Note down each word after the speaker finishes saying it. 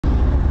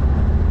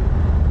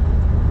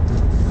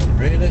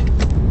really.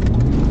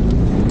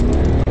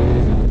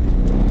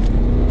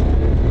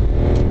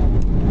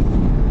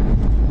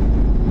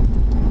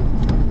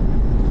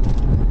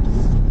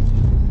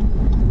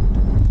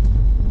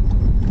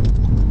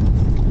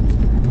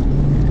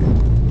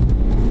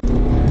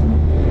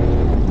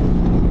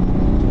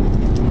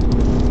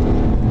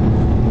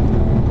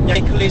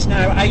 Vehicle is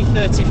now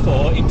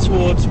A34 in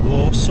towards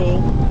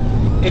Warsaw.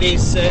 It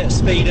is a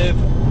speed of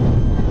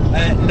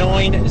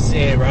 90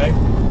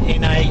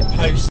 in a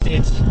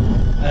posted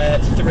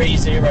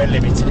 30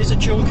 limit. It is a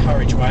dual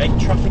carriageway,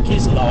 traffic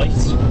is light.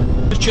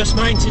 It's just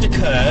mounted a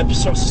curb,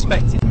 so I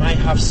suspect it may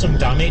have some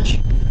damage.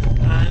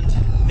 And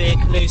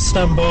vehicle is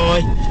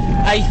standby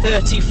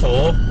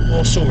A34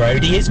 Warsaw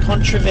Road. He is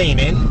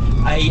contravening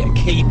a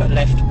keep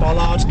left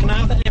bollard. Can I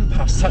have an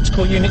impasse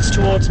tactical units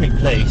towards me,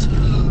 please?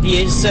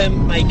 He is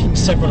making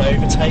several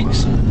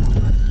overtakes.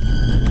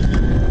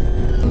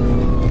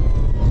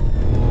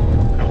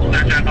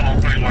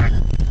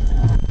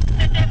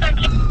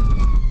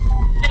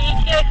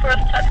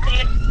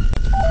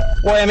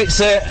 It's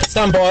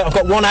standby. I've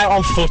got one out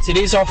on foot. It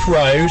is off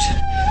road.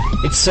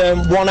 It's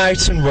one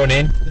out and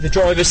running. The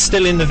driver's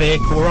still in the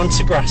vehicle. We're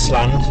onto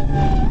grassland.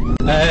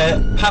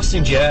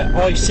 Passenger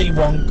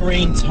IC1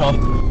 green top,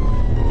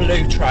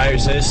 blue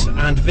trousers,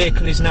 and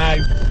vehicle is now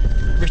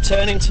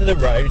returning to the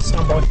road.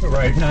 Standby for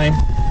road name.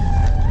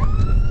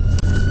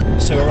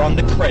 So we're on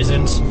the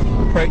crescent,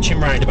 approaching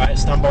roundabout.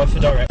 Standby for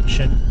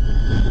direction.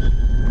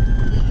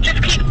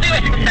 Just keep the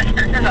risk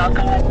assessment as well,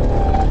 guys.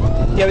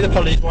 Yeah, with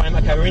apologies, William.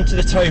 Okay, we're into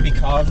the Toby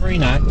Carvery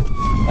now.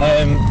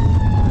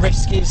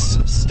 Risk is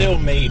still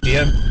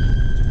medium,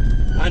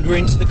 and we're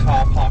into the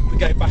car park. We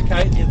go back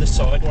out the other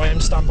side.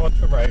 William, standby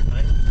for road,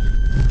 mate.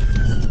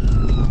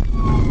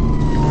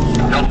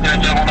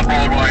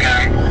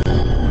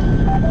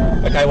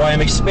 Okay, William,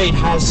 his speed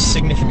has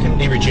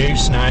significantly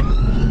reduced now.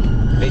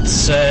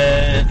 It's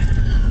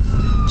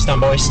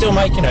standby. Still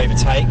making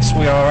overtakes.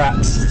 We are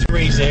at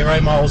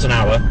 30 miles an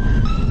hour.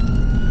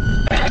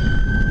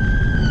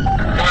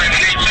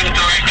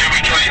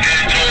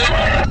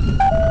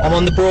 I'm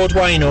on the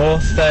Broadway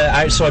North,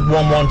 outside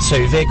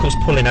 112. Vehicle's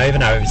pulling over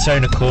now of its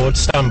own accord.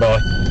 Stand by. Out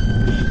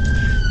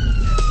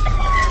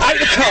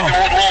the car!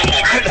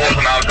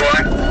 Out the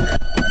car!